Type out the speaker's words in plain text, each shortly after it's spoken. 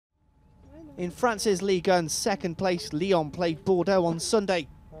In France's Ligue 1, second place Lyon played Bordeaux on Sunday.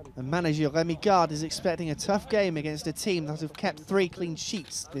 And manager Rémi Garde is expecting a tough game against a team that have kept 3 clean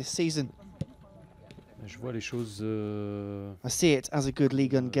sheets this season. I see it as a good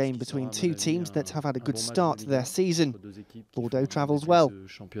Ligue 1 game between two teams that have had a good start to their season. Bordeaux travels well.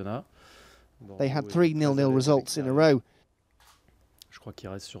 They had 3 0-0 results in a row.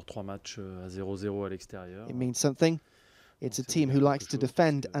 It means something. It's a team who likes to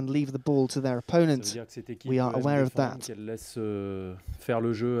defend and leave the ball to their opponent. We are aware of that.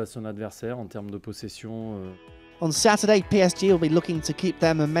 On Saturday, PSG will be looking to keep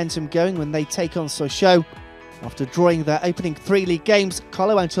their momentum going when they take on Sochaux. After drawing their opening 3 league games,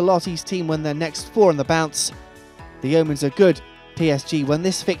 Carlo Ancelotti's team won their next 4 on the bounce. The omens are good. PSG won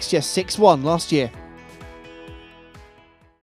this fixture 6-1 last year.